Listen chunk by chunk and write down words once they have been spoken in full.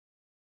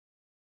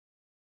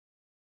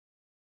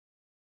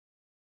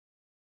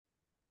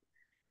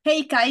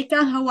Hey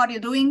Kaikka, how are you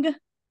doing?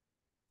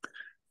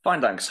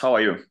 Fine, thanks. How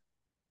are you?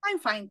 I'm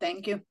fine,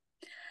 thank you.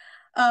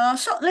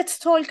 So let's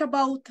talk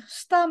about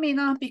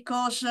Stam1na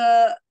because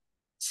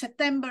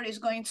September is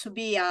going to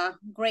be a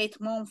great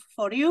month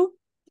for you.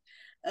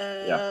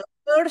 Yeah.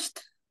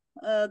 First,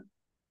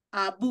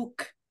 a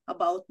book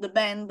about the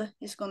band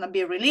is going to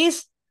be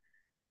released,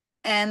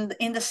 and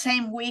in the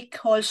same week,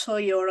 also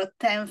your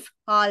 10th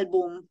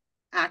album,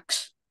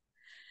 Axe,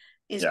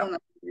 is Yeah. going to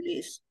be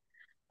released.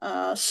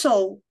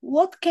 So,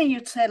 what can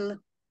you tell?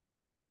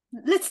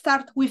 Let's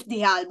start with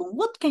the album.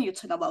 What can you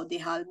tell about the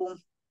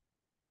album?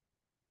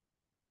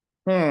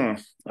 Hmm.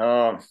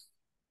 Uh,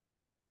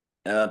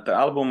 the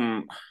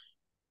album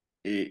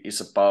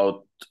is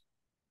about.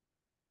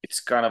 It's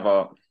kind of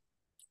a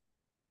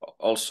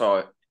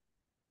also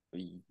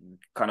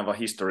kind of a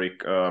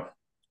historic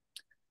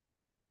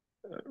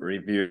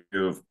review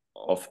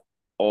of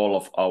all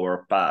of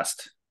our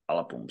past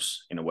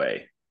albums in a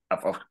way.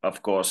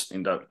 Of course,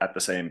 in the at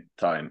the same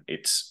time,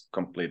 it's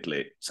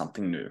completely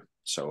something new.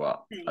 So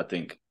I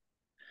think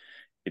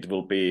it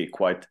will be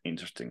quite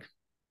interesting.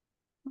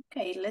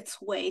 Okay,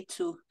 let's wait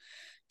to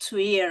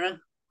hear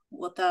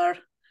what are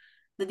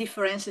the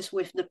differences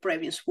with the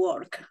previous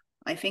work.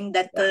 I think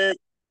that Yeah.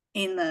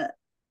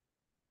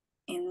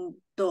 in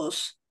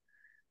those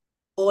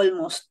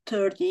almost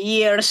 30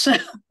 years,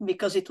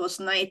 because it was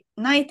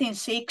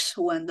 1906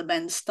 when the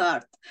band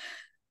started,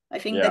 I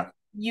think that Yeah.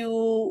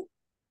 you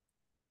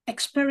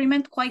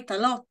experiment quite a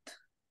lot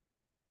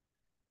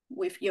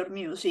with your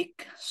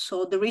music.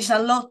 So there is a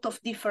lot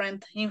of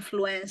different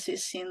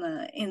influences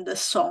in the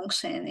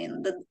songs and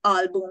in the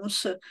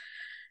albums,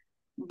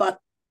 but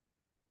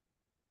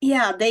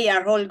yeah, they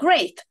are all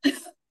great.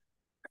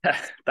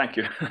 Thank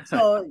you.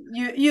 So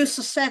you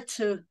said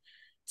to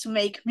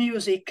make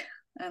music,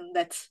 and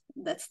that's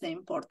the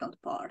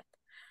important part.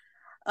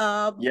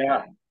 Uh,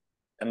 Yeah,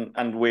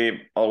 and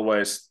we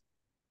always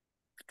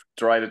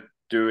try to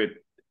do it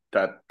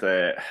that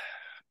the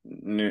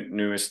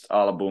newest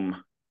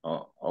album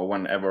or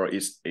whenever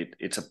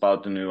it's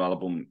about the new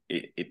album,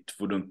 it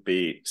wouldn't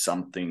be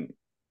something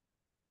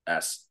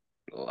as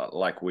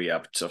like we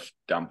have just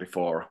done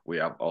before. We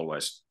have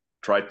always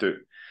tried to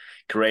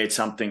create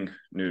something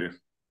new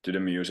to the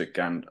music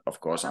and of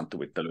course and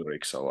with the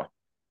lyrics. So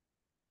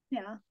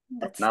yeah,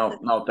 but that's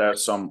now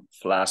there's some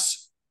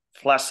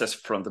flashes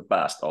from the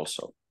past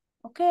also.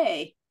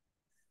 okay.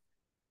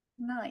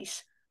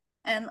 Nice.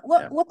 And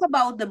Yeah. what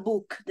about the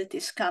book that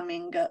is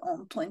coming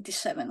on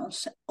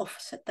 27th of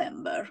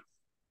September?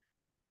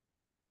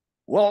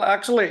 Well,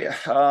 actually,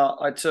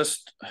 I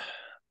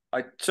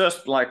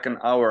just like an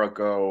hour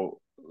ago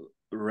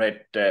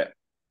read the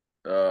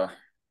uh,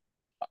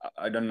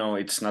 I don't know,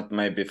 it's not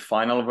maybe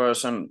final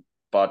version,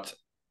 but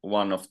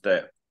one of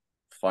the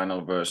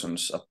final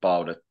versions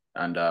about it,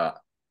 and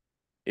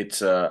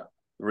it's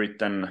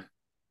written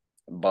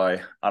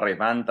by Ari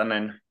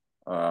Väntänen,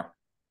 uh,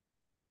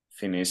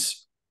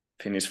 Finnish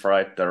Finnish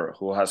writer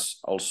who has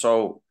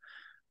also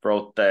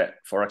wrote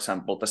for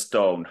example, the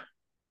Stone,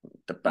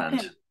 the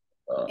band Okay.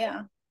 uh,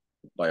 Yeah.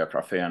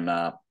 biography, and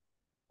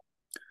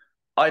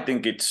I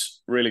think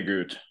it's really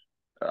good.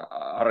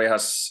 Ari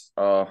has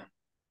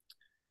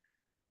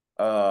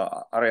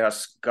Ari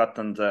has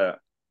gotten the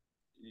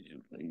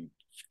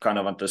kind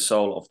of the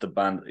soul of the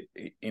band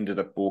into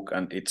the book,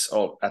 and it's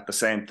all at the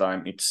same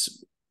time.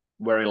 It's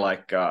very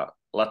like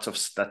lots of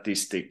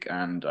statistic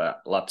and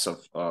lots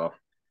of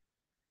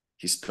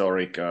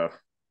historic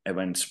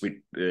events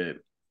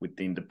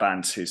within the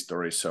band's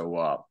history.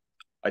 So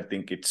I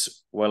think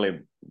it's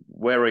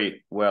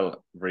very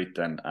well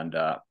written, and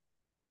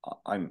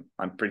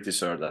I'm pretty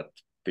sure that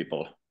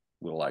people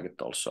will like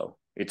it also.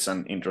 It's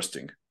an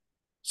interesting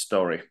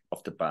story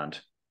of the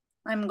band.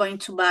 I'm going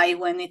to buy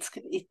when it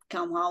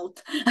come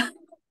out,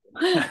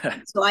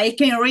 so I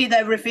can read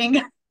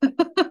everything.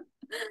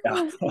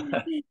 Yeah.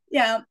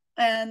 Yeah,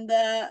 and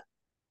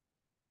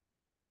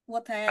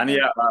what I And haven't.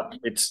 yeah,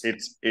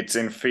 it's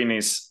in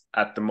Finnish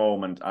at the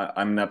moment.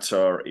 I'm not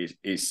sure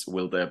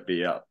will there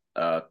be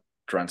a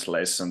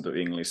translation to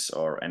English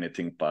or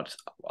anything, but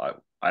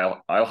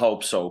I'll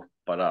hope so.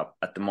 But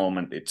at the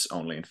moment, it's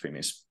only in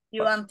Finnish.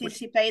 You But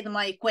anticipate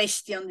my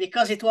question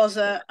because it was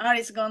are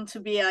it's going to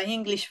be an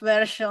English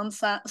version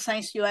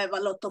since you have a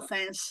lot of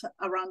fans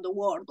around the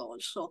world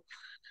also.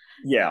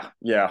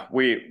 yeah,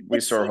 we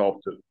Let's sure see.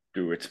 hope to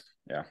do it.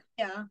 Yeah,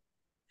 Yeah,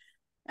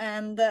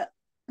 and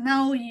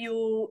now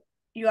you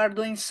are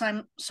doing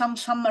some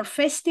summer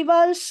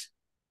festivals,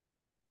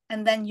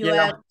 and then you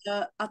have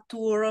yeah, a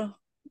tour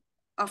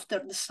after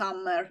the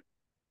summer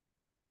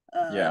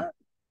yeah. uh,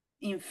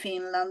 in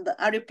Finland.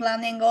 Are you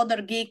planning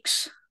other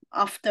gigs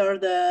after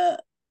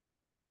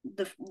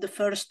the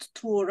first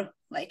tour,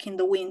 like in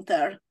the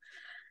winter?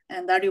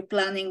 And are you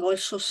planning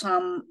also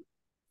some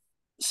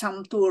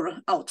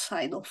tour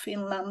outside of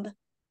Finland?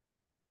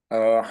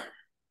 Uh,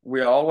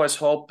 we are always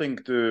hoping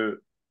to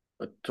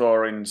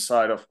tour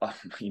inside of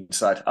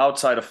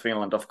outside of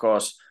Finland, of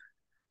course.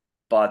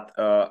 But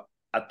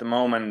at the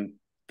moment,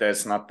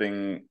 there's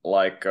nothing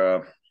like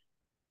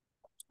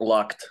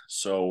locked.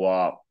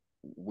 So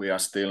we are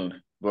still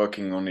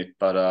working on it,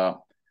 but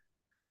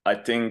I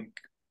think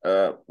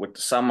with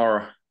the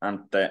summer and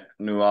the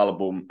new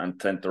album, and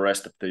then the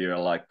rest of the year,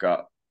 like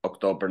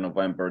October,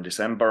 November,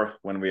 December,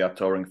 when we are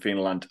touring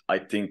Finland, I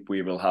think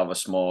we will have a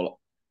small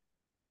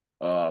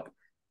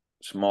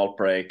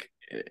break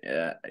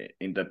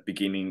in the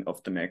beginning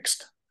of the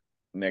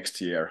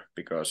next year,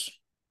 because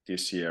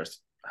this year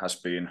has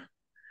been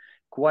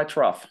quite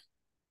rough.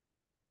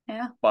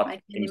 Yeah, but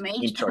I can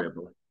imagine.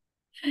 enjoyable.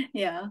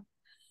 Yeah.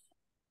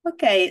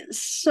 Okay,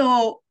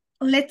 so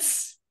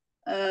let's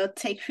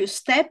take a few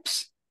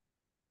steps,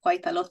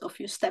 quite a lot of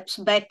few steps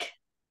back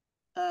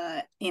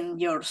in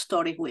your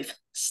story with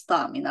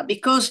Stam1na,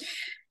 because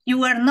you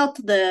were not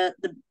the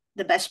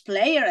best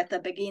player at the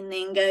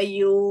beginning.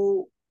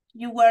 You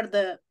were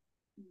the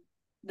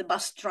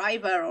bus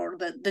driver, or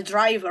the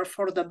driver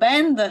for the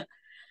band.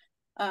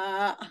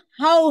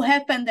 How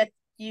happened that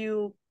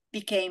you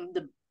became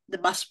the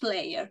bass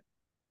player?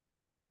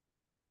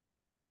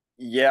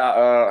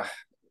 Yeah,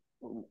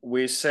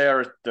 we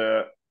shared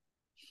the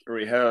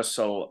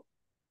rehearsal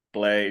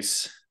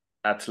place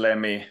at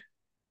Lemmy,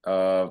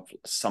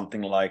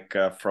 something like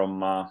from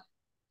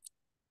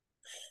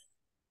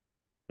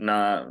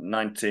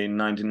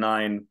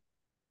 1999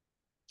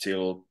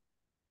 till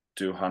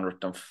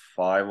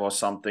 205 or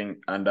something,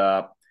 and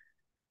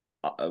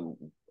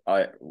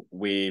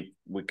we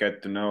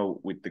get to know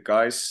with the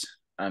guys,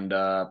 and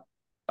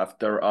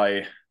after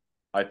I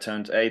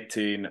turned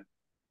 18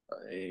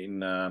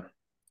 in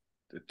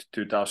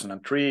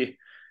 2003,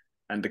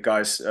 and the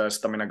guys,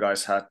 Stam1na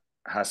guys,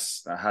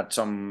 had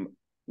some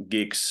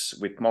gigs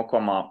with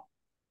Mokoma.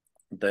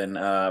 Then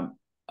I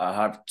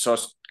have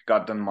just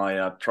gotten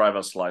my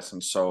driver's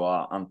license, so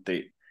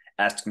Antti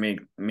asked me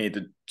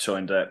to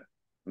join the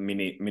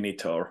mini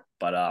tour,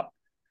 but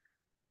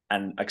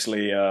and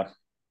actually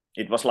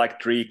it was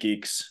like 3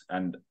 gigs,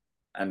 and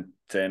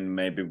then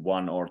maybe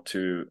 1 or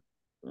 2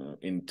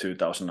 in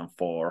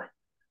 2004.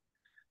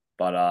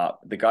 But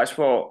the guys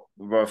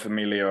were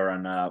familiar,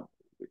 and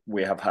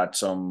we have had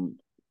some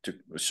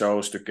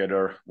shows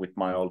together with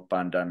my old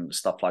band and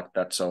stuff like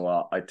that.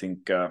 So I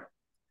think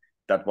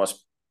that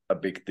was a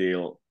big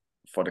deal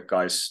for the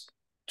guys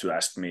to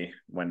ask me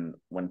when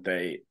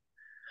they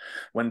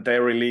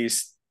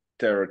released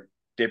their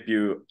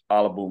debut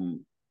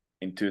album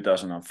in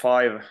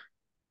 2005,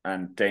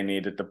 and they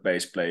needed a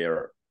bass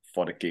player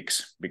for the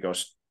gigs,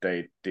 because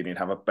they didn't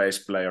have a bass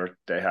player.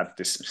 They had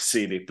this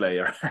CD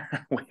player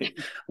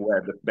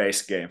where the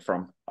bass came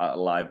from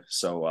live.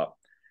 So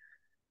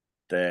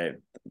they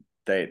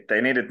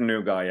needed a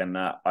new guy, and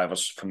I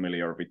was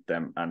familiar with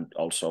them, and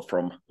also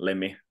from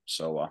Lemmy.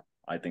 So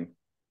I think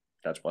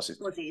that was it.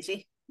 It was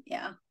easy.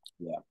 Yeah.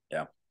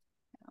 Yeah.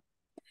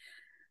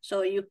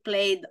 So you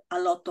played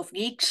a lot of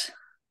gigs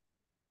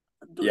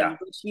during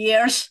those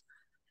years.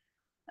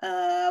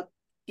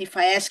 If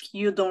I ask,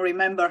 you don't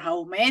remember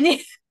how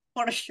many,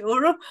 for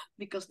sure,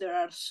 because there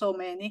are so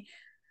many.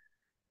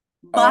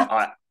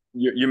 But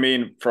you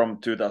mean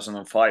from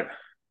 2005?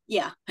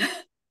 Yeah.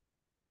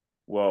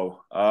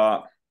 Whoa.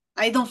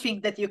 I don't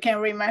think that you can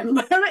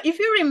remember. If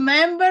you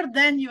remember,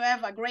 then you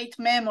have a great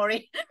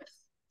memory.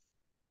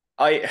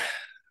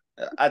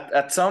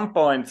 At some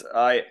point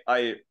I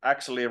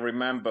actually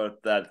remembered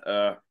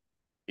that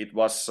it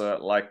was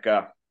like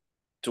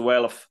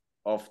 12th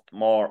of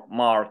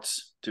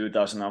March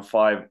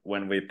 2005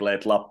 when we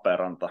played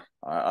Lappeenranta.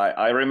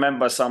 I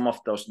remember some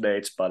of those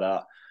dates,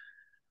 but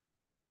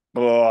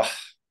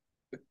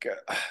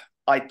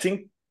I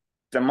think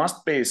there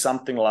must be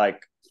something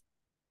like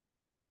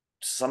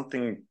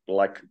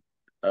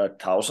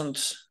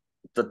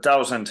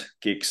 1,000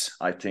 gigs.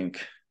 I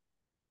think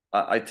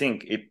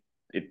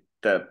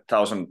the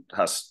 1,000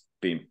 has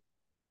been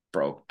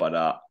broke,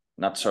 but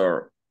not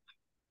sure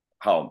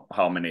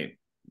how many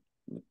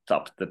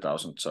topped the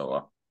 1,000.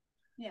 So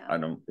yeah, I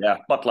don't. Yeah,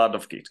 but a lot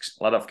of gigs.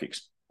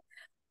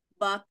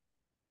 But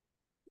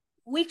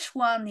which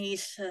one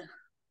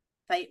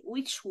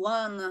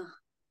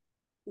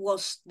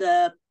was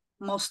the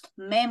most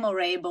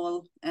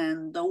memorable,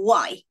 and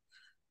why?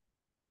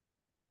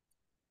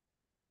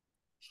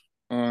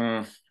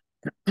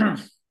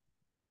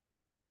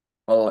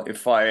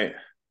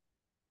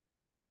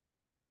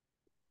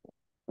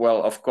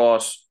 Well, of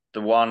course,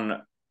 the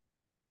one,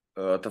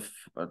 the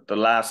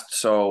last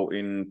show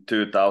in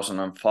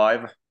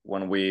 2005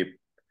 when we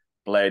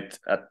played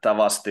at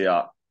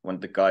Tavastia, when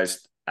the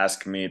guys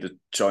asked me to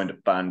join the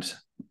band's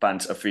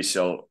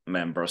official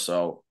member.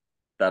 So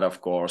that,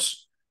 of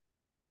course.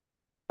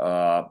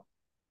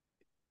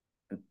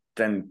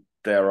 Then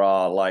there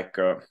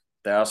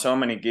are so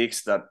many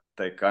gigs that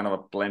they kind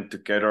of blend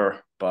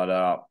together, but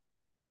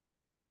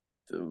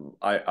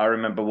I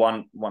remember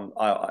one.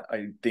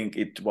 I think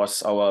it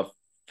was our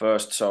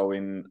first show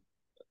in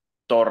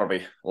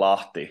Torvi,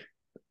 Lahti,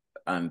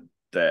 and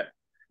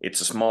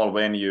it's a small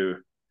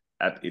venue,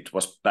 and it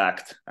was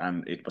packed,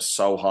 and it was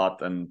so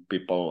hot, and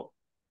people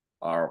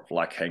are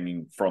like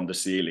hanging from the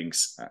ceiling,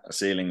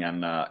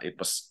 and it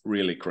was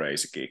really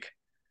crazy gig.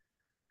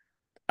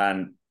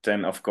 And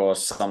then, of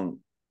course, some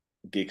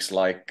gigs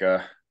like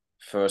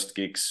first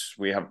gigs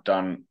we have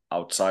done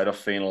outside of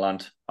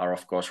Finland are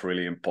of course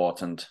really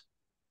important.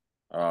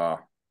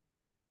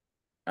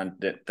 And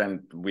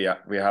then we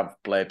have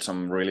played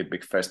some really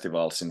big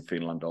festivals in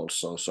Finland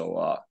also.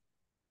 So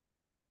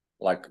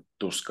like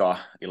Tuska,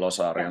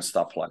 Ilosaari and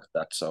stuff like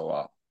that.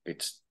 So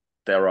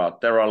there are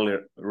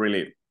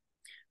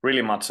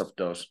really much of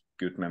those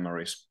good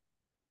memories.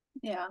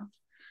 Yeah,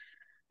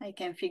 I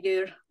can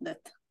figure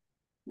that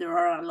there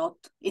are a lot.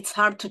 It's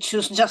hard to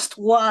choose just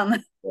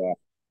one. Yeah.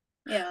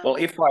 Yeah. Well,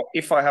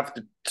 if I have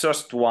to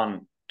just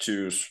one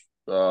choose,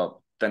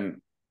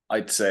 then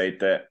I'd say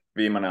the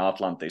Viimeinen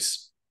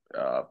Atlantis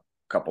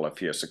couple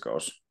of years ago.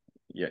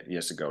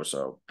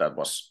 So that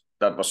was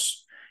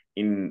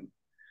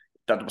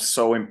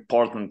so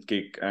important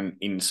gig and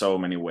in so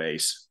many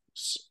ways.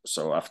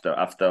 So after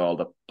all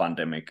the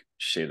pandemic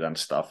shit and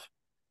stuff,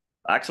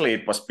 actually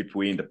it was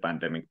between the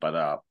pandemic,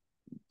 but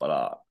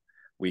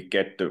we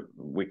get to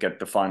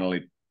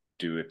finally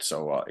do it.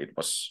 So it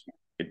was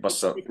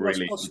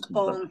really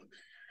postponed.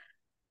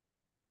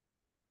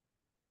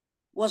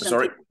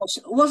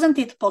 Wasn't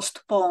it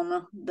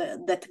postponed,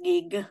 that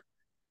gig?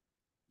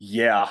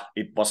 Yeah,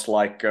 it was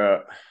like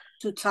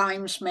 2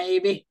 times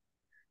maybe.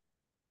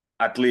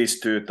 At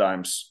least 2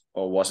 times,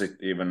 or was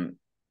it even?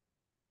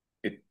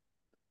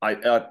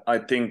 I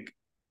think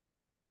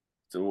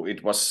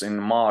it was in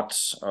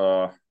March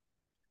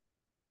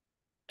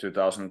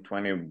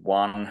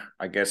 2021,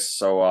 I guess.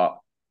 So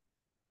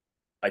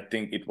I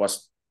think it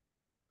was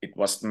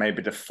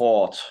maybe the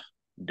 4th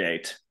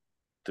date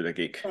to the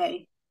gig.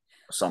 Okay.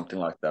 Something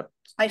like that.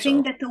 I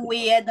think that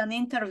we had an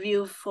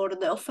interview for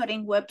the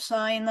Offering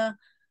website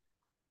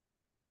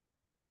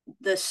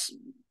the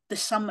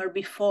summer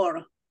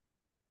before.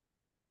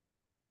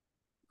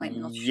 I'm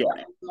not sure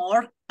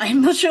anymore.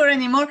 I'm not sure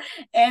anymore.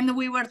 And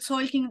we were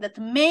talking that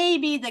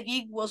maybe the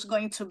gig was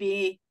going to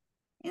be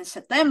in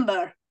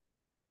September.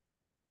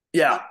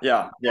 Yeah.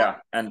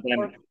 And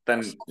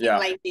then yeah,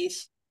 like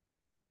this.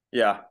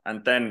 Yeah,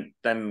 and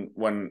then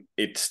when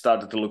it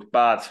started to look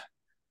bad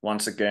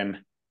once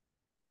again,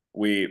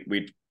 we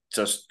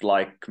just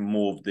like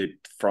moved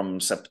it from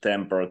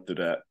September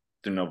to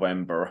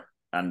November,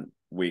 and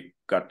we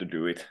got to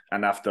do it.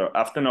 And after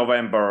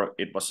November,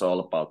 it was all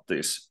about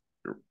these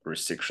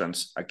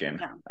restrictions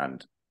again,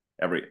 and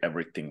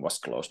everything was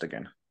closed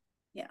again.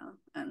 Yeah,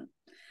 and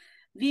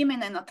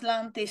Viimeinen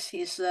Atlantis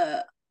is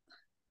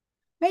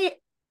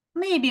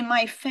maybe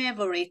my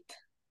favorite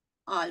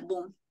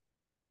album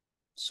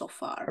so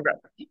far.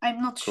 Okay.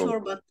 I'm not sure,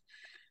 but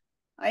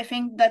I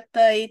think that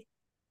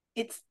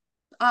it's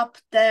up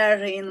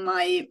there in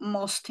my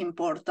most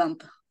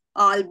important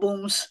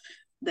albums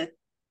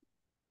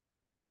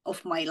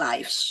of my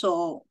life.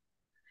 So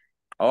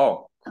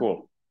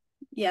cool.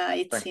 Yeah,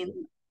 it's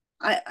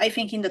I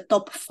think in the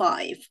top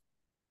 5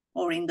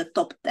 or in the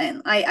top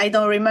 10. I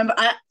don't remember.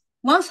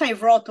 Once I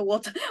wrote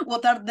what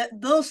are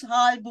those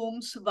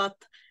albums, but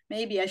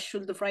maybe I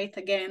should write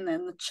again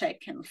and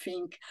check and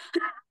think.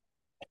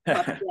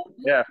 But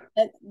yeah,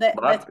 that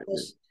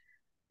was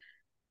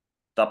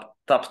top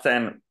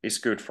 10 is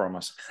good from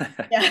us.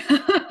 Yeah.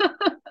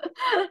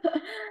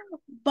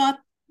 But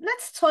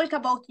let's talk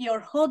about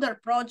your other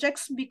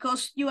projects,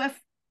 because you have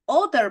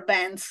other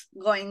bands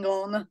going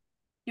on.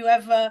 You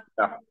have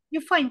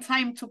you find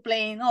time to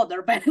play in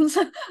other bands,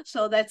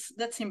 so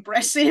that's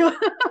impressive.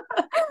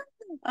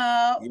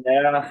 But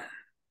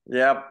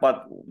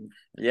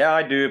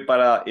I do,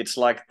 but it's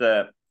like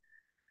the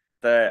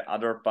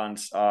other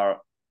bands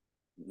are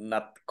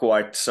not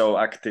quite so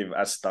active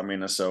as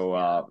Stam1na, so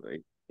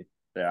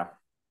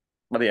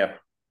but yeah.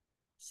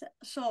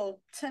 So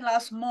tell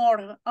us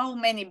more. How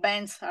many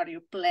bands are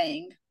you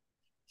playing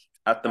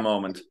at the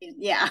moment?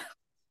 Yeah.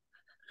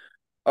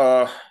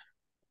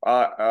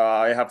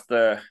 I have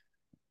the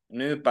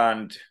new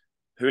band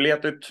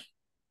Hyljätyt,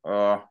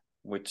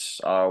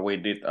 which we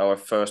did our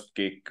first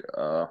gig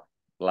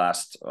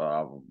last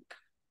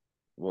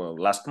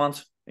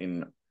month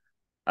in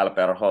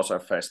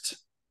LPR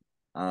Fest,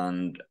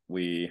 and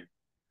we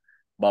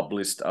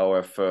published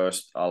our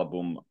first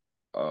album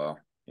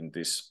in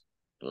this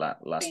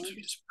last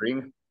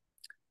spring,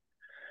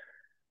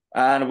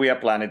 and we are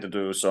planning to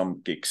do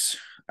some gigs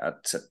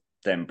at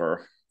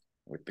September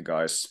with the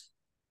guys.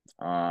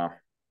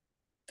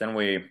 Then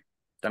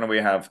we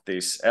have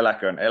this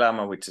Eläköön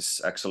elämä, which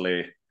is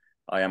actually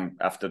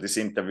after this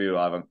interview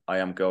I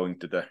am going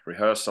to the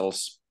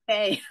rehearsals.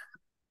 Hey.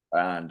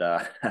 And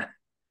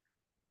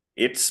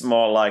it's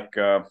more like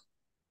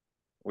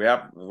we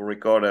have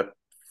recorded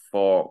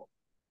 4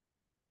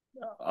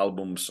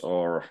 albums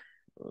or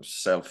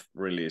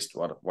self-released,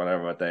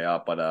 whatever they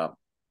are, but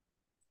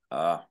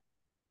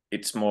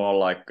it's more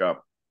like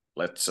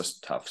let's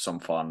just have some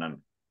fun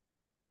and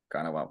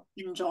kind of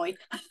enjoy.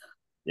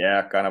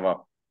 Yeah, kind of a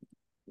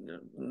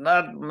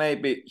not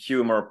maybe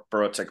humor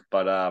project,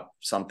 but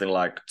something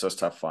like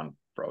just have fun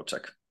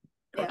project.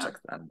 Yeah.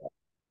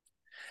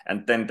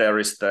 And then there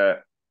is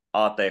the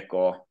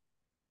ATK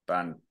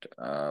band,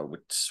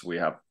 which we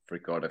have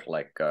recorded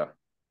like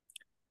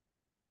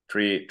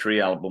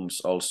 3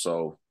 albums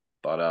also,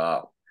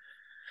 but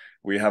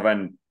we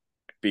haven't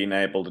been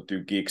able to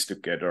do gigs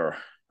together.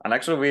 And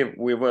actually,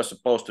 we were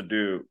supposed to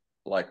do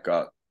like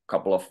a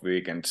couple of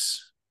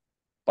weekends,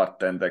 but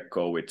then the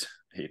COVID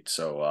hit,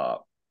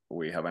 so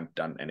we haven't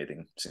done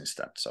anything since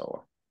that.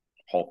 So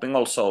hoping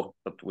also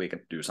that we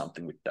can do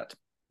something with that.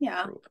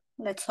 Yeah, group.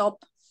 Let's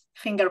hope.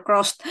 Finger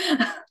crossed.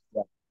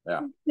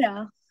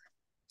 Yeah.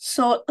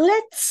 So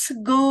let's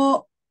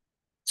go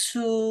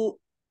to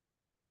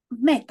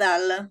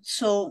metal.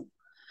 So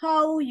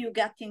how you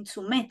got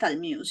into metal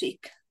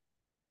music?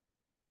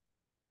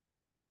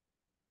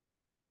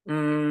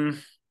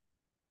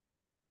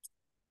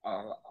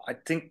 I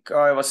think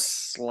I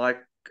was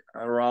like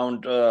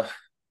around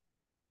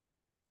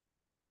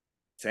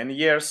 10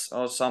 years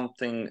or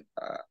something,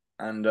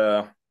 and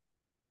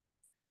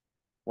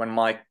when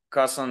my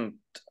cousin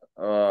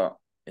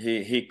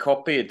he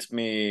copied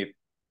me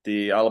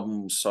the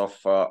albums of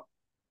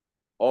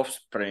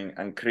Offspring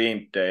and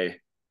Green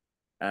Day,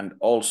 and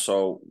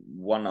also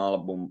one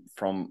album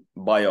from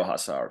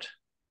Biohazard,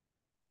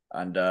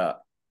 and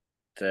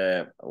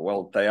they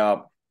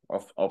are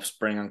of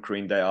Offspring and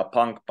Green Day are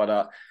punk,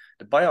 but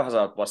the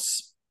Biohazard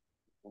was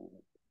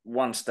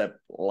one step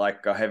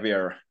like a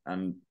heavier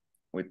and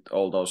with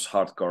all those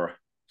hardcore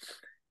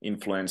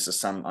influences,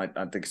 some I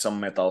think some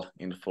metal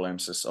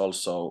influences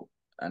also,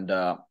 and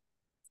that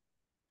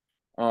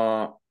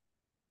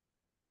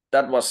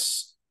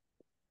was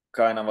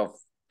kind of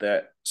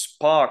the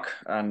spark.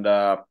 And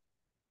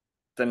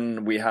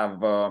then we had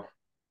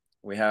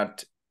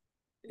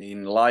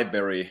in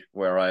Library,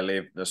 where I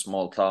live, the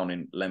small town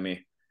in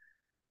Lemmy,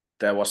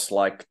 there was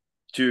like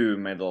 2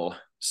 metal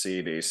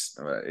CDs.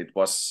 It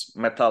was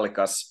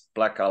Metallica's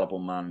Black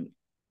Album and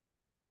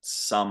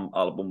some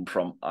album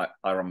from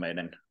Iron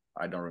Maiden.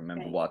 I don't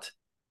remember what.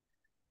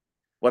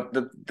 But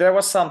there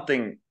was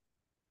something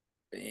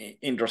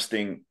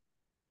interesting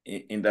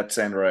in that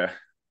genre,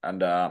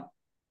 and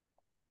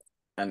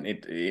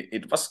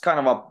it was kind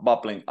of a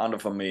bubbling under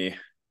for me.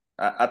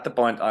 At the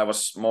point, I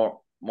was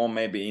more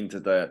maybe into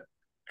the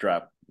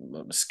trap,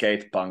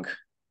 skate punk,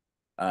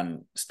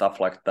 and stuff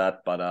like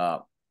that.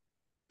 But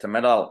the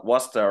metal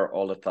was there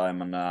all the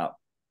time, and at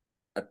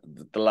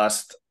the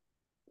last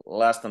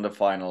and the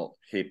final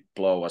hit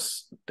blow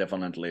was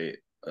definitely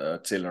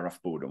Children of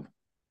Bodom.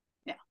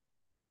 Yeah,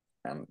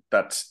 and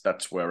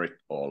that's where it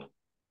all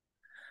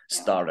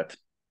started.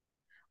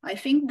 I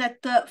think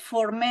that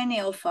for many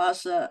of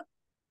us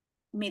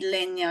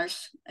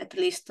millennials, at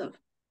least,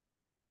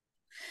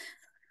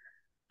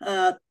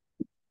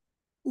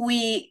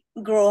 we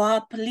grow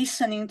up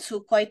listening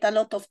to quite a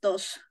lot of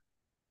those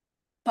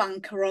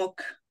punk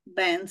rock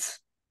bands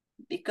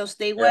because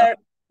they were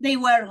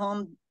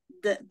on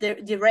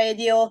the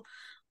radio,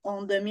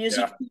 on the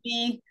music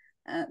TV,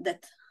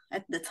 that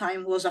at the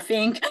time was a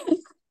thing.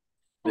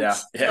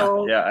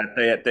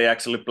 They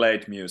actually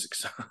played music.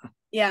 So.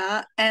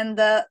 Yeah, and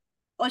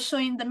also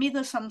in the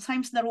middle,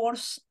 sometimes there were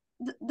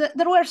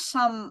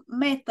some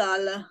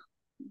metal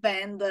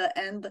band,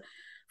 and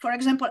for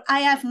example,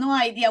 I have no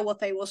idea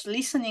what I was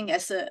listening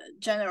as a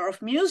genre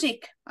of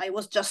music. I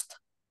was just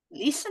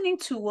listening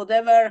to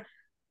whatever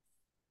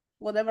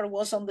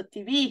was on the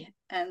TV,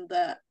 and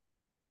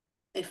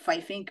if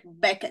I think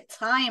back at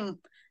time,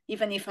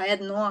 even if I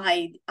had no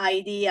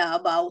idea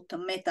about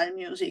metal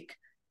music,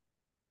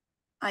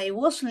 I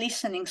was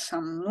listening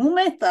some nu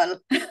metal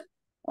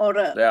or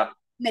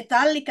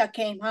Metallica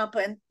came up,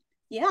 and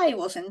I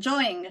was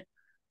enjoying,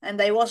 and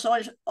I was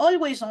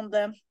always on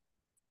the,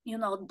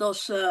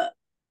 those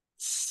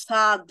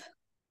sad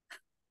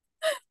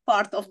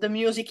part of the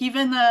music,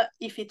 even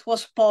if it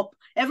was pop.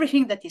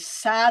 Everything that is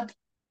sad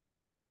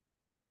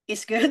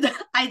is good.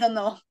 I don't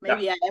know,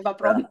 maybe I have a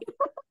problem.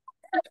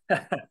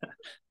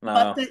 No.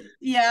 But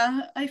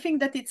I think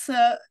that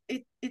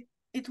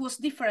it was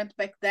different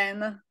back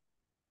then,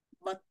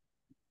 but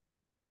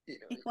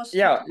it was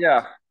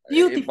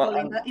beautiful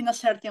in a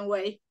certain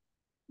way.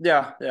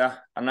 Yeah,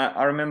 and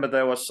I remember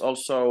there was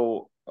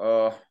also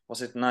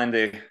was it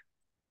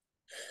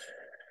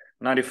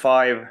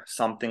 95,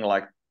 something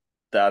like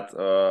that.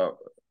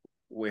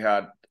 We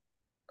had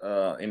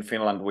in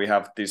Finland, we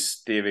have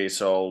this TV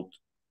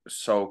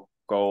so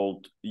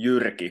called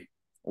Jyrki,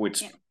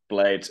 which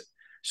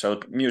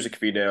showed music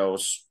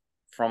videos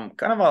from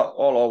kind of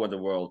all over the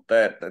world.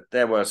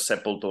 There were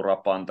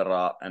Sepultura,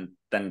 Pantera, and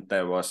then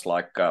there was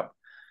like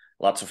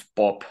lots of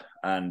pop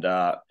and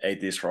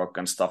 80s rock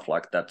and stuff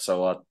like that.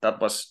 So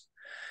that was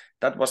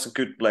a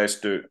good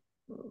place to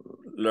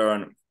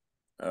learn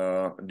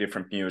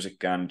different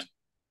music. And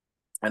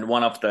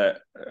one of the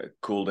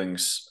cool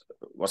things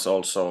was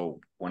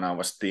also when I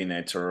was a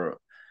teenager,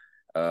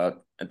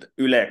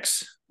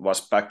 Ylex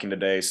was back in the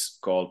days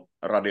called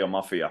Radio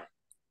Mafia,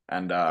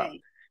 and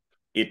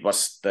it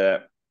was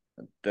there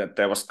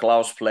was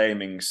Klaus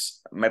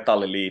Flaming's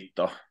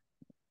Metalliliitto,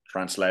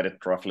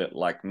 translated roughly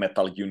like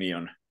Metal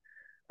Union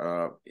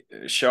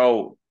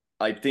show.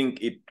 I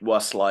think it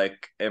was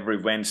like every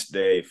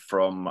Wednesday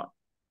from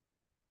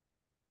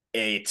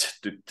 8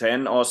 to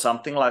 10 or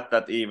something like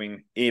that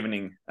evening,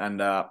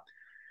 and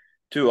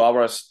 2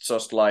 hours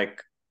just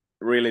like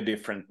really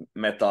different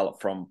metal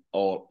from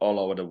all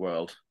over the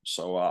world.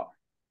 So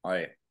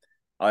I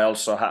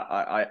also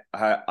I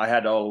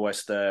had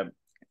always the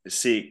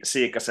C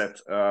cassette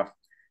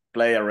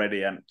player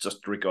ready and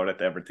just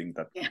recorded everything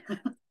that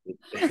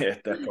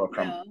the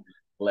program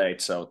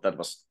played. So that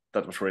was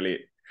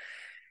really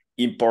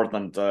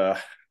important,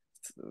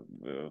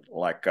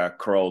 like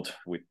growth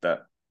with the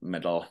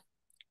metal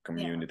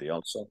community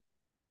also.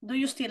 Do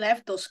you still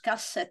have those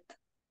cassettes?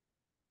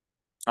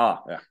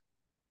 Yeah.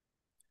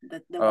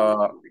 That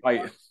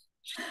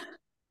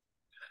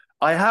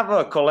I have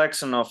a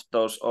collection of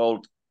those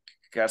old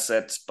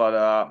cassettes,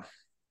 but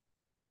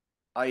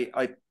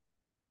I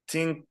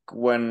think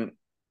when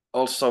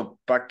also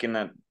back in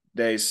the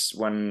days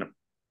when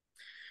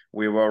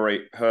we have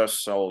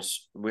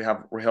rehearsals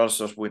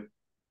with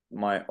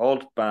my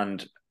old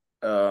band,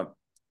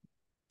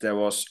 there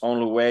was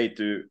only way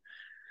to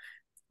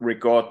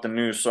record the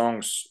new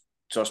songs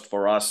just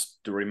for us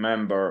to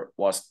remember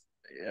was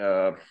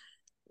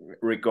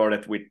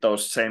recorded with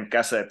those same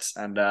cassettes,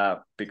 and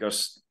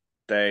because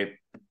I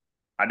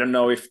don't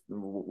know if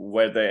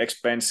were they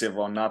expensive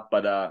or not,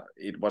 but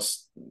it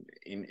was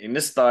in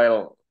the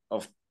style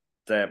of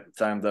the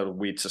time that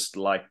we just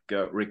like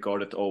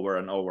recorded over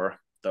and over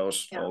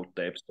those old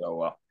tapes.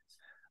 So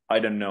I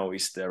don't know,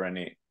 is there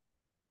any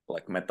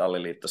like Metal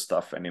Elite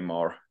stuff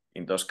anymore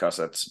in those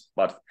cassettes?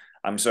 But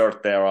I'm sure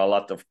there are a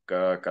lot of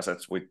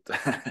cassettes with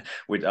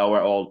with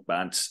our old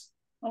bands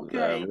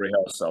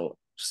rehearsal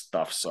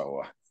stuff.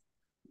 So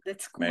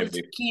that's cool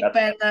maybe to keep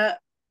and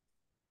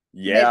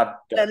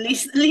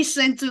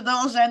listen to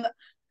those and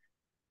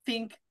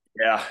think.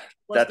 Yeah,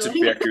 that should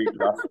be a good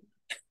stuff.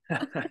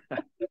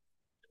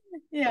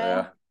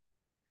 Yeah.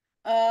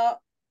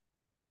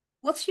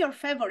 What's your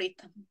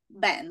favorite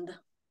band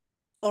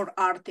or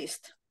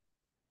artist?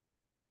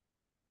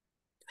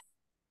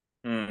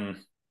 There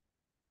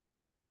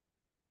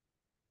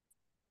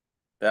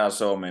are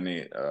so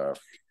many.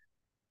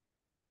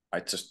 I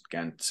just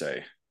can't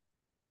say.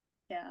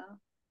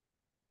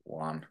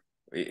 One.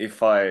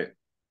 If I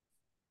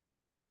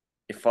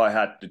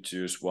had to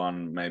choose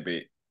one,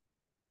 maybe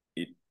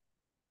it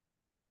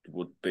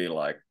would be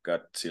like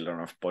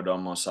Children of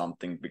Bodom or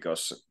something,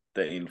 because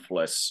the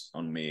influence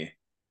on me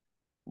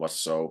was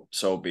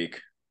so big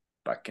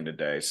back in the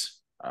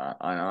days.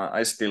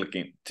 I still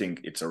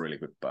think it's a really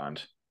good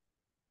band.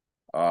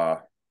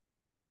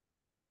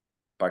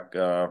 But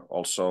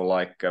also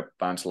like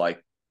bands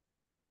like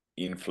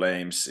In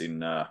Flames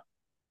in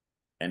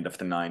end of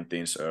the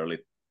 19th, early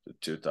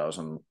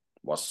 2000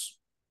 was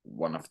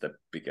one of the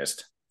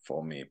biggest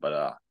for me.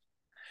 But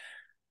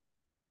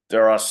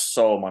there are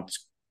so much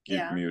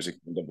good music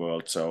in the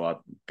world,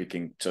 so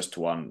picking just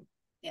one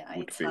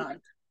would it's be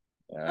hard.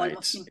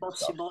 Almost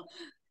impossible.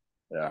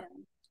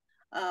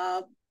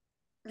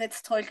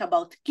 Let's talk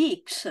about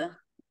gigs.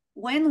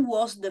 When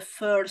was the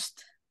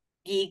first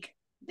gig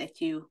that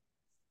you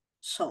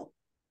saw?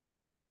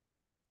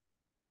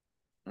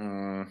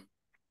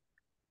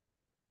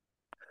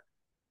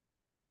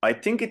 I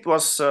think it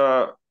was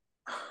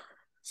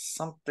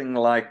something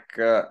like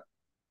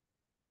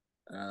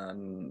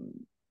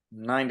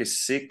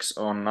 96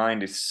 or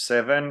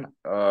 97,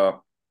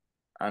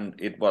 and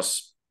it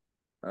was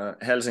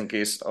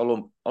Helsinki's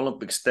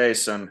Olympic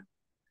Stadium,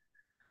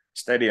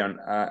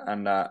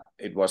 and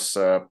it was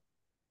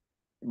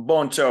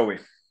Bon Jovi.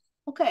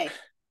 Okay.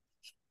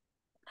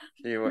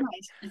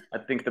 Nice. I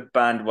think the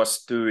band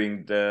was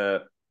doing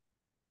the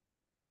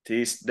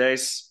These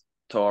Days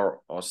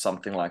tour or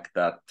something like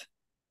that,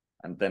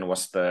 and then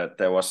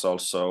there was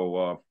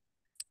also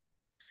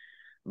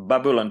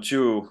Babylon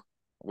 2,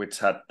 which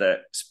had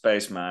the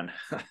Spaceman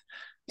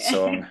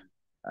song,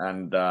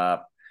 and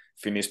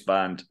Finnish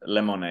band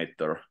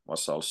Lemonator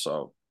was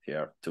also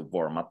here to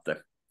warm up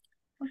the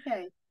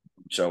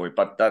Joey.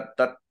 But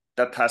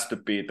that has to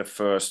be the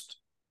first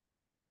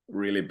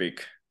really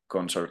big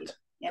concert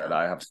that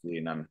I have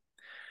seen, and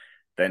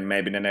then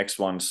maybe the next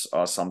ones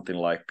are something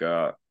like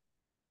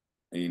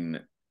in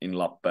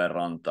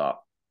Lappeenranta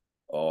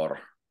or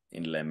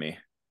in Lemmy,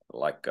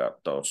 like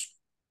those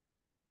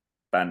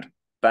band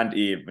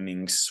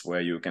evenings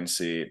where you can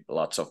see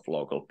lots of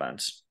local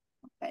bands.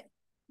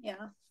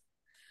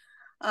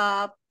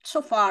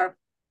 So far,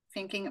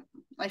 I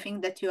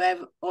think that you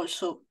have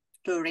also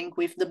touring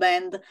with the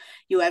band,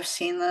 you have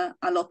seen a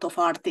lot of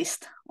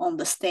artists on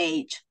the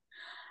stage.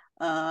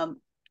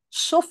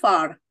 So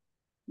far,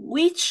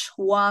 which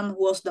one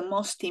was the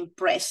most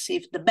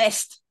impressive, the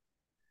best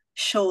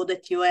show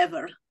that you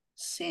ever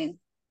seen?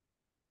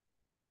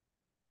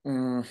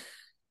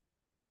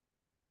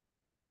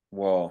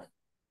 Whoa,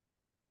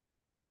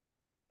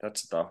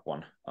 that's a tough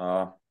one.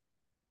 I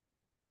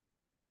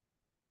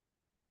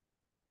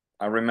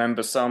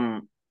remember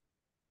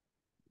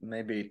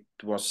maybe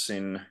it was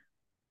in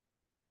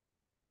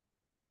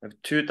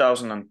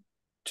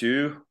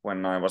 2002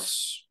 when I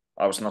was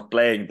not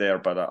playing there,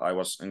 but I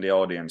was in the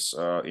audience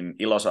in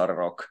Ilosaari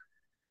Rock,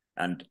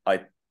 and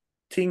I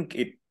think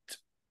it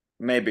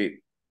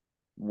maybe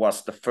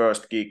was the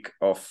first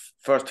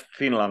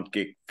Finland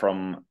gig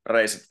from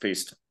Raised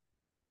Fist.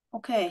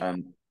 Okay.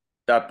 And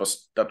that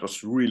was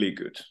really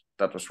good.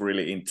 That was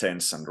really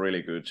intense and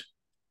really good.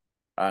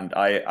 And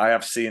I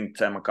have seen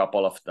them a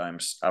couple of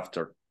times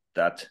after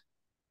that,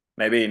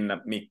 maybe in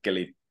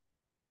Mikkeli,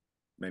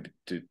 maybe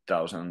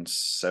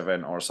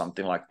 2007 or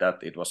something like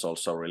that. It was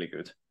also really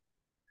good.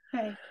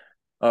 Okay.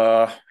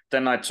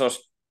 Then I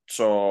just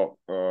saw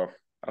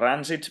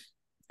Rancid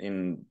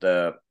in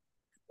the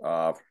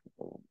Rockfest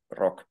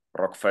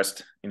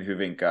in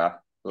Hyvinkää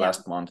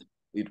last month.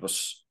 It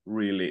was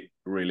really,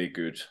 really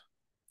good.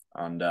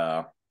 And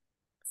I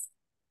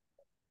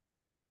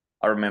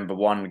remember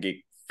one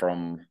gig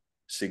from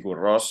Sigur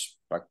Rós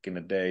back in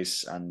the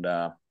days, and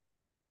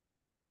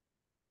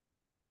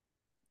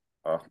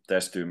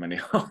there's too many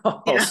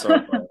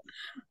also.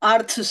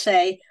 Hard to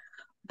say.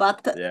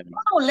 But yeah.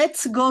 now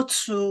let's go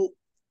to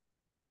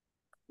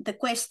the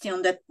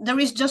question that there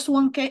is just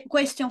one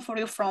question for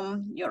you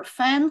from your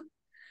fan.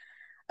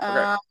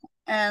 Okay.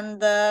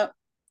 And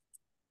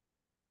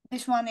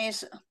this one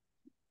is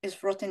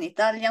written in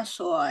Italian,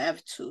 so I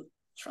have to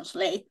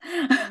translate.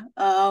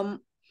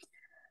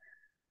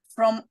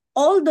 From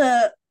all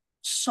the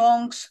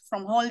songs,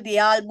 from all the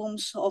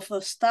albums of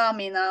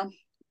Stam1na,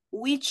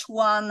 which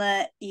one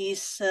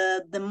is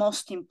the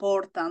most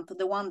important,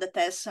 the one that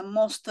has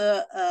most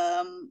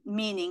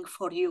meaning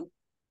for you?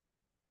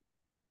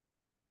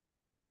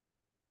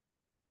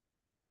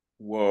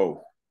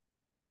 Whoa.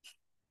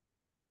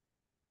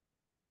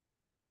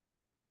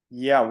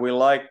 Yeah,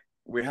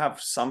 we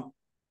have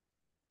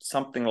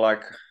something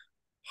like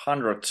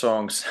 100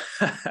 songs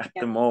at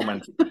the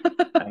moment,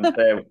 and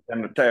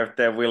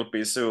there will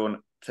be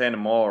soon 10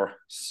 more.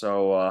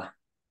 So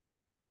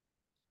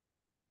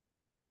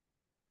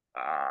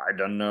I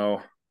don't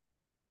know.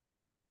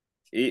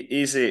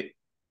 Easy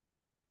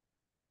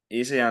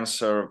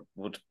answer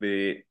would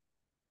be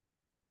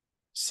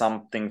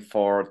something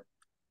from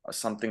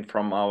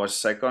our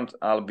second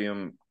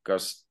album,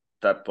 because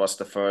that was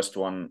the first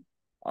one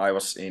I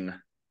was in.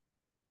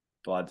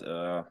 But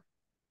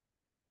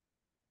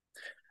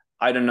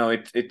I don't know.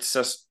 It's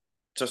just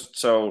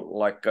so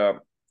like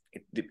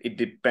it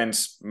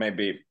depends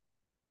maybe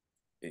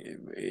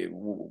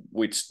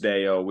which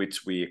day or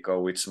which week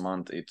or which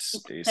month it's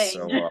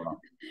so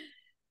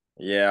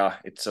yeah,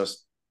 it's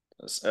just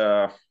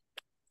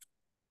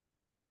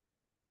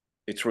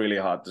it's really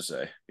hard to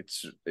say.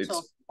 It's so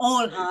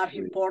all are really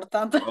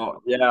important.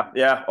 Oh,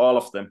 yeah, all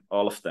of them.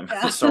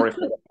 Yeah. Sorry for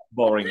the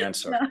boring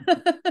answer.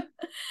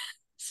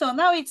 So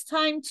now it's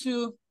time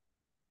to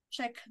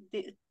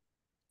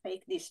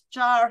take this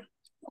jar,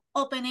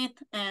 open it,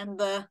 and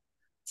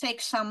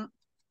take some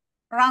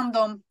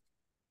random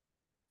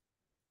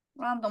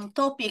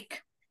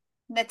topic.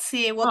 Let's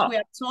see what we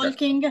are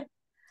talking. Okay.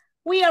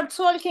 We are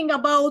talking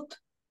about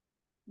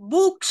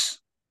books.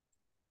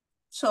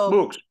 So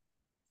books.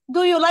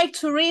 Do you like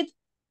to read?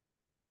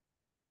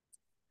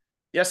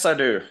 Yes, I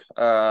do.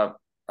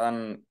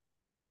 And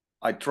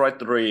I try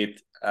to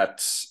read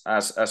as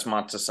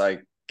much as I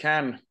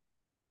can,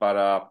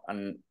 but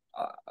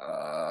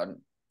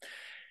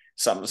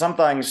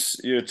sometimes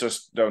you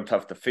just don't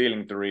have the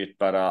feeling to read.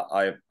 But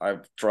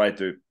I've tried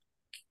to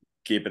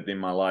keep it in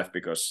my life,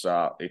 because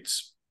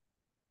it's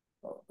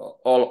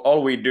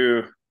all we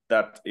do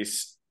that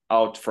is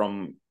out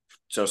from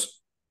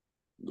just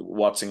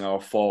watching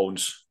our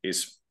phones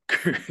is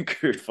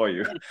good for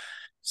you. Yeah.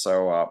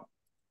 So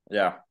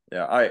yeah,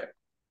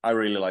 I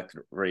really like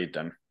to read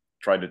and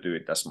try to do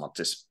it as much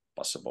as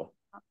possible.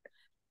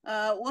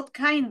 What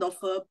kind of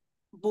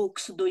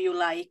books do you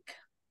like?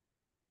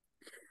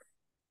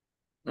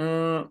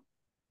 Well,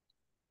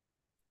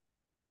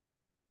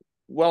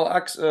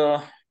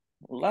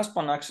 last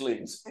one actually,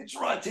 it's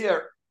right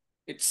here.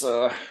 It's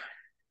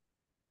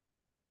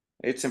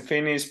in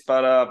Finnish,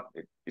 but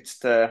it's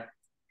the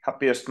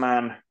happiest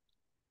man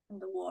in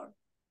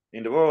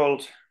the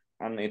world,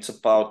 and it's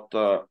about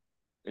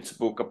it's a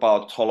book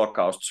about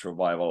Holocaust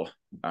survival,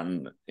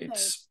 and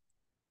it's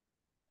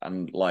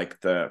and like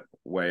the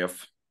way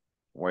of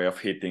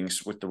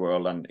hitings with the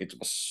world, and it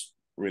was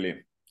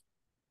really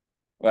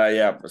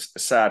it was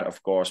sad,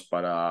 of course,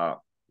 but I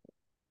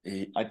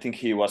think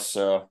he was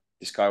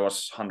this guy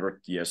was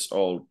 100 years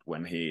old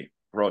when he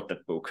wrote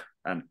that book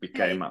and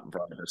became a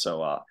writer,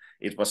 so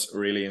it was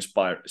really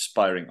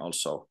inspiring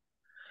also.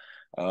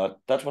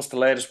 That was the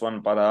latest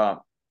one, but I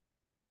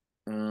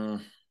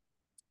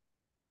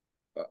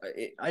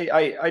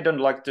don't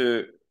like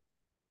to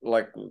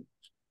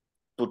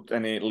put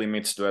any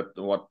limits to it,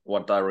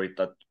 what I read,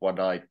 that what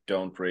I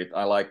don't read.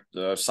 I like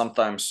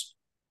sometimes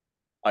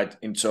I'd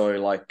enjoy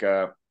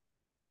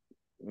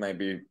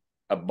maybe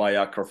a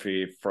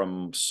biography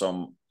from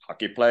some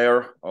hockey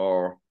player,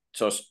 or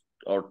just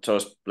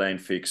plain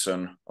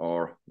fiction,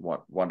 or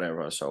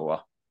whatever. So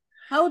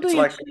how do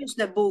you choose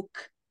the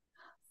book?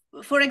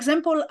 For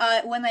example,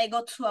 when I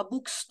go to a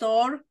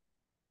bookstore,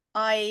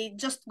 I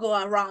just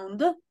go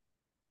around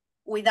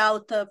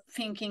without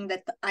thinking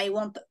that I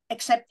want,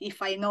 except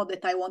if I know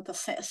that I want a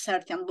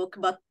certain book.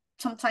 But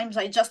sometimes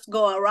I just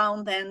go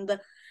around and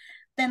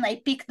then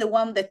I pick the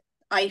one that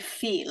I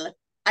feel.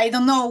 I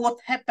don't know what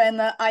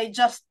happened. I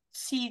just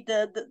see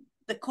the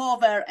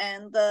cover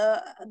and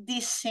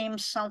this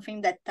seems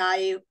something that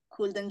I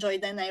could enjoy,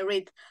 then I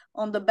read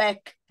on the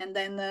back, and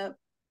then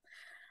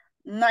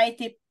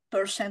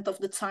 90% of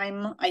the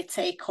time I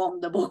take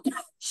home the book.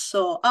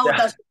 So how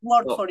does it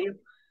work for you?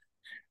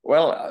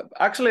 Well,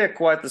 actually,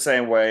 quite the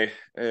same way.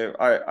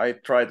 I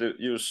try to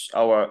use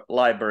our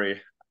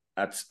library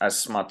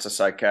as much as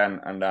I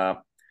can, and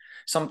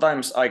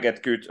sometimes I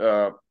get good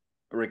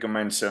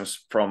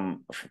recommendations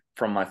from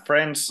my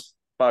friends,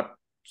 but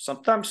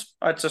sometimes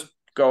I just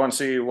go and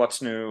see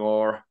what's new,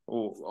 or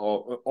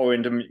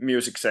in the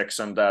music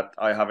section that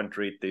I haven't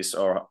read this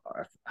or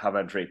I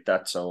haven't read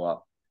that.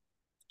 So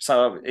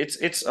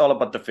it's all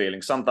about the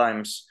feeling.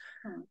 Sometimes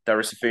there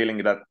is a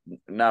feeling that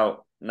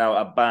now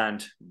a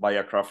band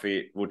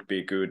biography would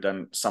be good,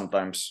 and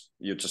sometimes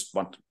you just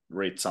want to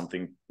read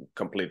something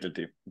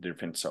completely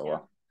different.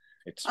 So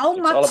it's all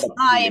about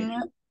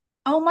time.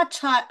 How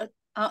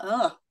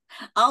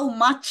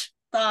much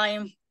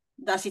time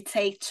does it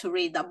take to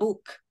read a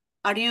book?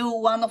 Are you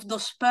one of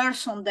those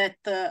person that,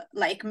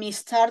 like me,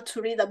 start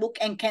to read a book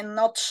and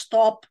cannot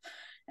stop,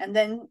 and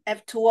then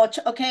have to watch?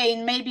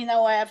 Okay, maybe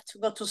now I have to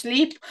go to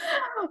sleep,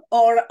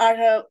 or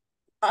are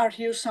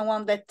you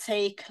someone that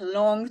take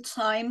long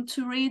time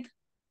to read?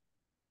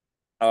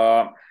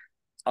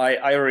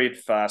 I read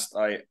fast.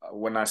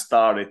 When I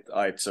started,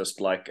 I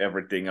just like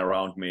everything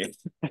around me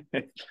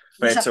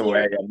fades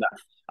away, and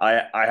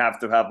I have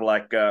to have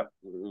like a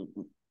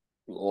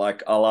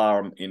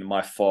alarm in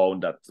my phone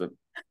that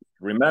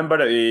remember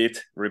to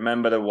eat,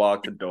 remember to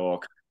walk the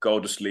dog, go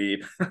to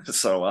sleep.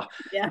 So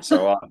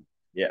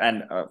yeah,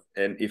 and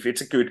if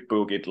it's a good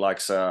book, it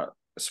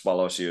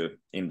swallows you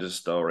in the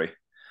story.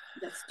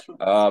 That's true.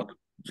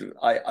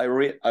 I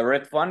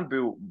read one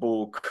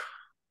book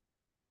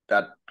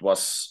that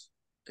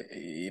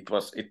it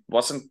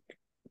wasn't,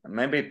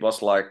 maybe it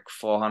was like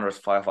 400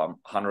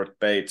 500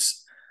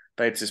 pages,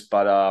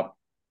 but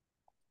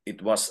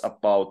it was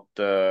about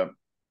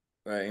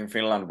in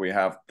Finland we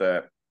have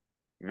the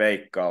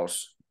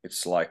veikkaus.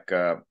 It's like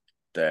the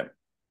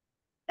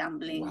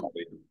gambling.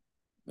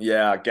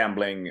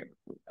 Gambling,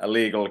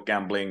 illegal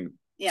gambling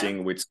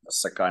thing, which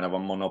is a kind of a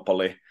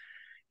monopoly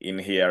in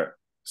here,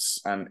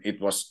 and it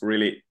was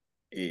really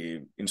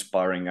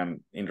inspiring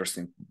and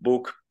interesting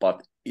book,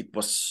 but it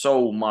was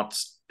so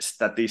much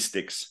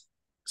statistics.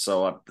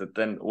 So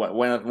then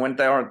when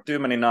there are too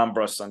many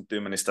numbers and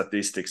too many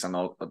statistics and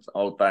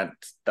all that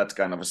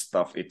kind of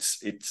stuff,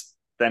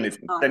 then it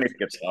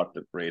gets hard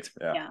to read.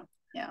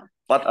 Yeah.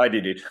 But I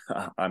did it.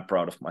 I'm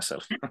proud of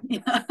myself.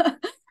 Yeah.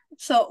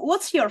 So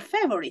what's your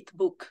favorite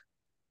book?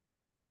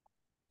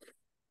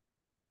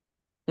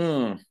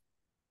 Well,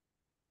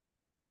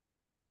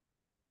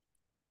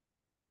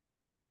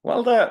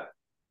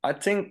 I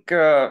think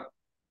the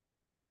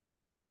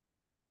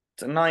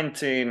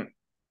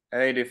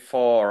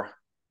 1984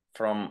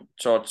 from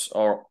George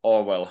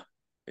Orwell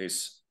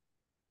is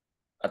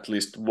at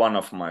least one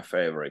of my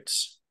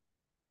favorites.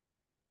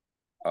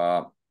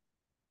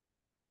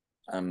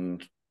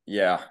 And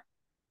yeah,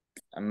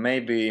 and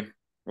maybe,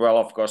 well,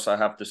 of course, I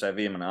have to say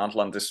Viimeinen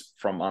Atlantis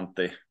from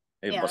Antti.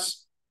 It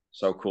was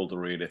so cool to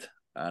read it.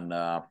 And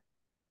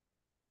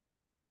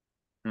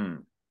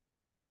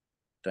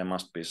there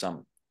must be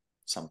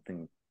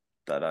something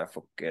that I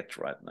forget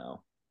right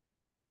now.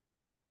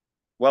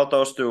 Well,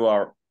 those two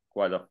are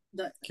quite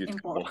cute.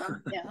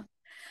 Important. Yeah.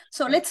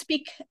 So let's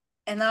pick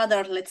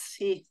another. Let's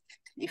see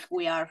if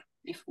we are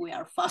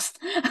fast.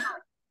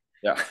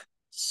 Yeah.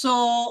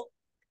 So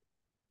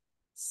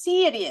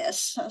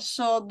series.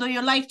 So do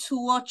you like to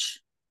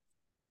watch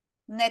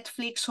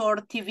Netflix or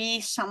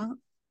TV, some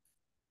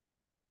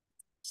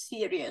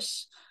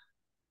series?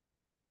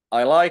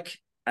 I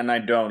like and I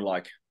don't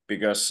like,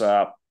 because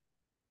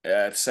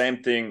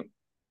same thing.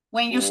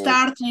 When you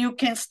start, you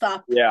can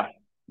stop. Yeah.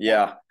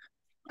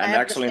 And I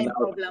have actually the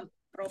same now,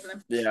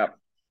 problem. Yeah,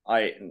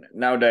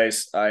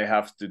 nowadays I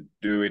have to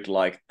do it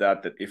like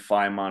that. That if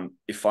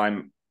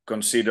I'm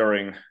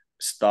considering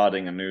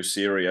starting a new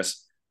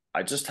series,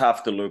 I just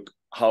have to look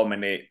how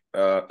many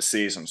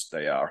seasons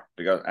they are,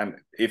 and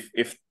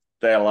if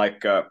they're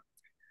like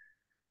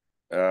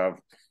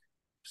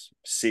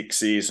 6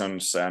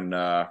 seasons, and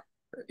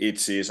each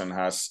season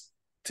has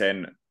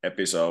 10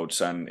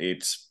 episodes, and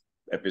each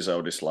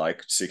episode is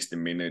like 60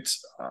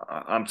 minutes.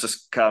 I'm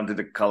just counting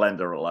the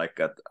calendar like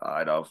that.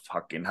 I don't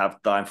fucking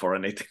have time for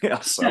anything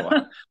else.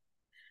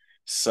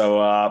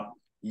 So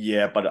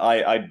yeah, but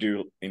I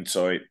do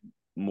enjoy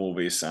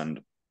movies and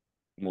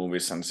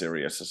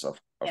series, of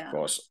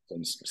course,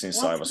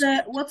 since I was.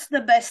 What's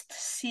the best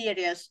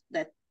series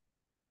that,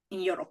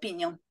 in your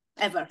opinion,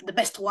 ever? The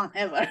best one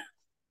ever?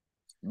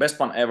 Best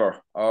one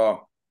ever.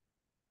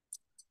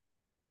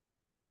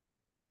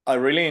 I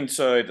really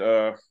enjoyed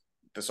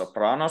The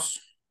Sopranos.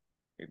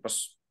 It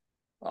was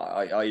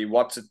I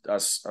watched it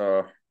as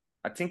I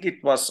think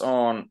it was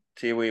on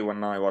TV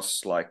when I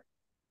was like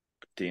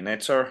a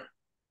teenager,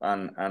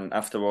 and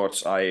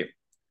afterwards I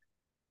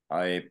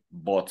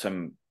bought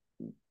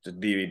the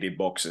DVD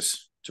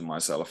boxes to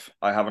myself.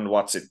 I haven't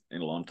watched it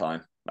in a long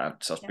time,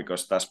 That's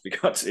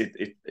because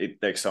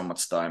it takes so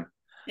much time.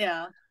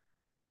 Yeah.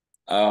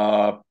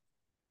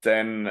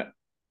 Then,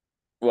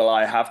 well,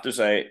 I have to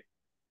say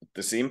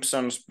The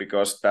Simpsons,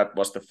 because that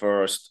was the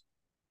first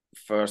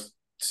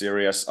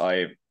series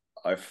I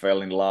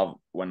fell in love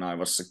when I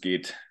was a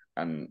kid,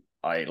 and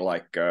I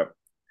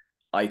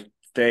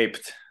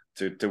taped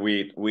to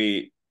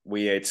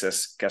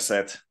VHS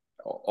cassette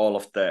all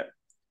of the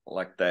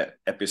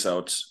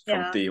episodes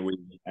from TV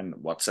and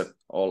watch it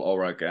all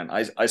over again.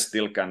 I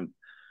still can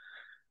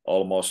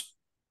almost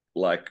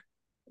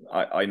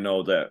I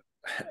know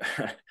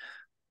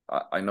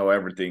I know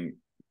everything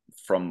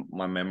from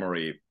my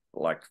memory,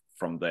 like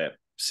from the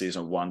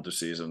season 1 to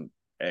season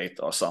 8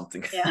 or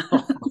something. Yeah.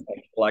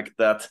 like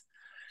that.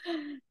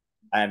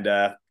 And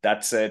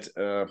that said,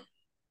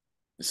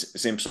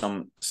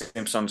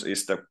 Simpsons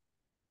is the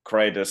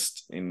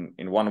greatest in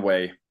one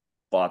way,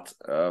 but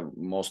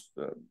most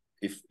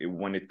if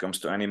when it comes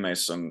to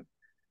animation,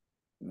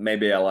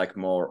 maybe I like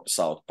more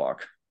South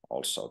Park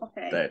also.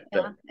 Okay.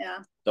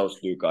 Those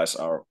two guys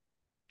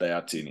they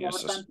are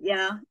geniuses.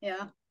 Yeah.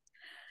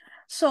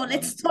 So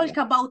let's talk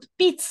about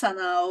pizza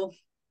now.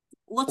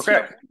 What's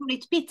your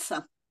favorite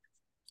pizza?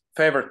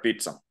 Favorite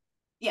pizza?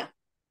 Yeah.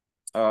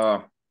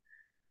 I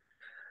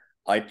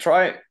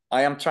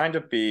am trying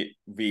to be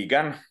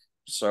vegan,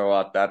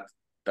 so that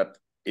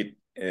it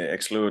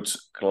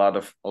excludes a lot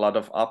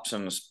of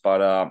options.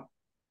 But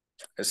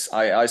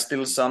I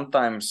still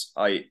sometimes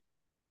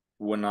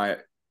when I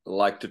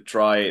like to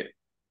try,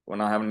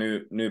 when I have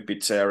new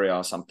pizzeria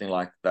or something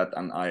like that,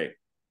 and I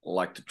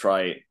like to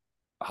try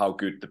how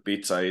good the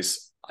pizza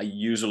is, I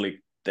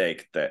usually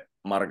take the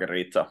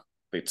margarita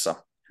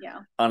pizza. Yeah.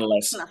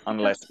 Unless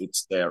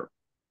it's there,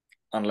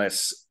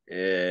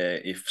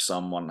 if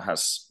someone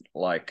has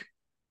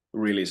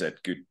really said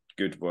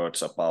good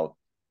words about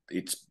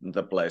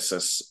the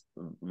place's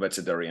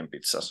vegetarian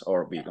pizzas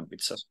or vegan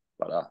pizzas.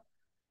 But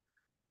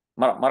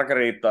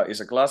margarita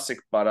is a classic.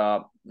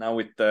 But now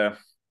with the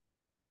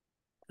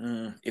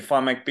if I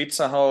make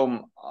pizza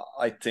home,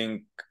 I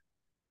think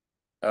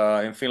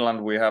in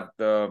Finland we have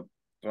the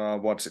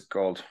what's it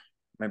called?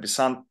 Maybe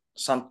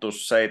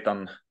Santus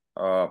Seitan.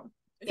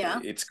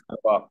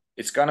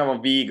 It's kind of a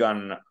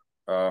vegan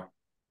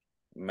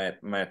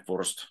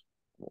meatwurst.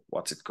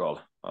 What's it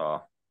called?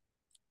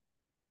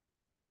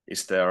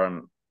 Is there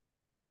an?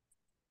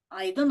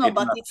 I don't know,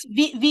 but it's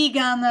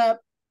vegan.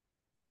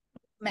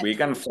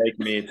 Vegan fake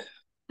meat.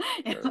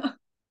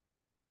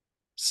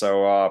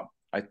 So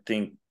I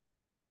think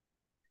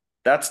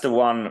that's the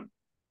one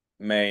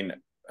main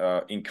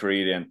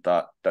ingredient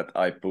that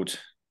I put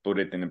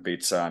it in a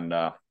pizza, and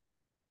I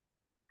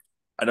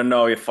don't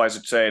know if I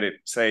should say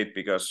it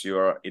because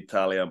you're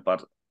Italian,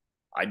 but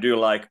I do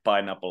like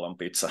pineapple on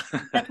pizza.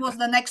 That was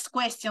the next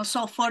question.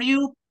 So for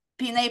you,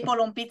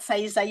 pineapple on pizza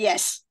is a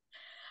yes.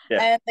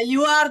 Yeah. And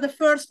you are the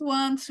first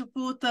one to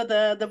put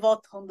the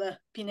vote on the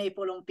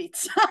pineapple on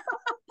pizza.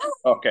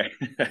 Okay.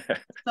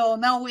 So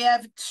now we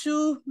have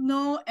 2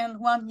 no and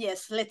 1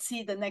 yes. Let's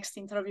see the next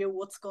interview,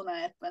 what's gonna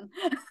happen.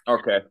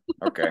 Okay.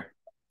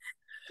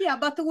 Yeah,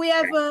 but we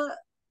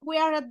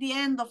are at the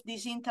end of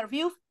this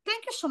interview.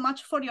 Thank you so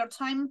much for your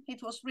time.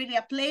 It was really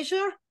a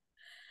pleasure.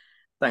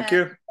 Thank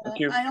you.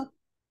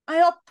 I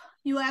hope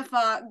you have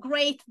a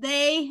great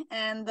day,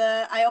 and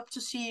I hope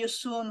to see you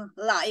soon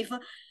live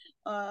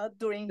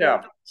during your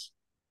match.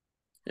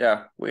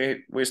 Yeah,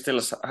 we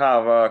still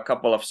have a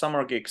couple of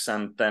summer gigs,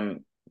 and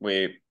then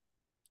we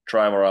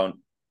drive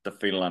around the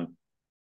Finland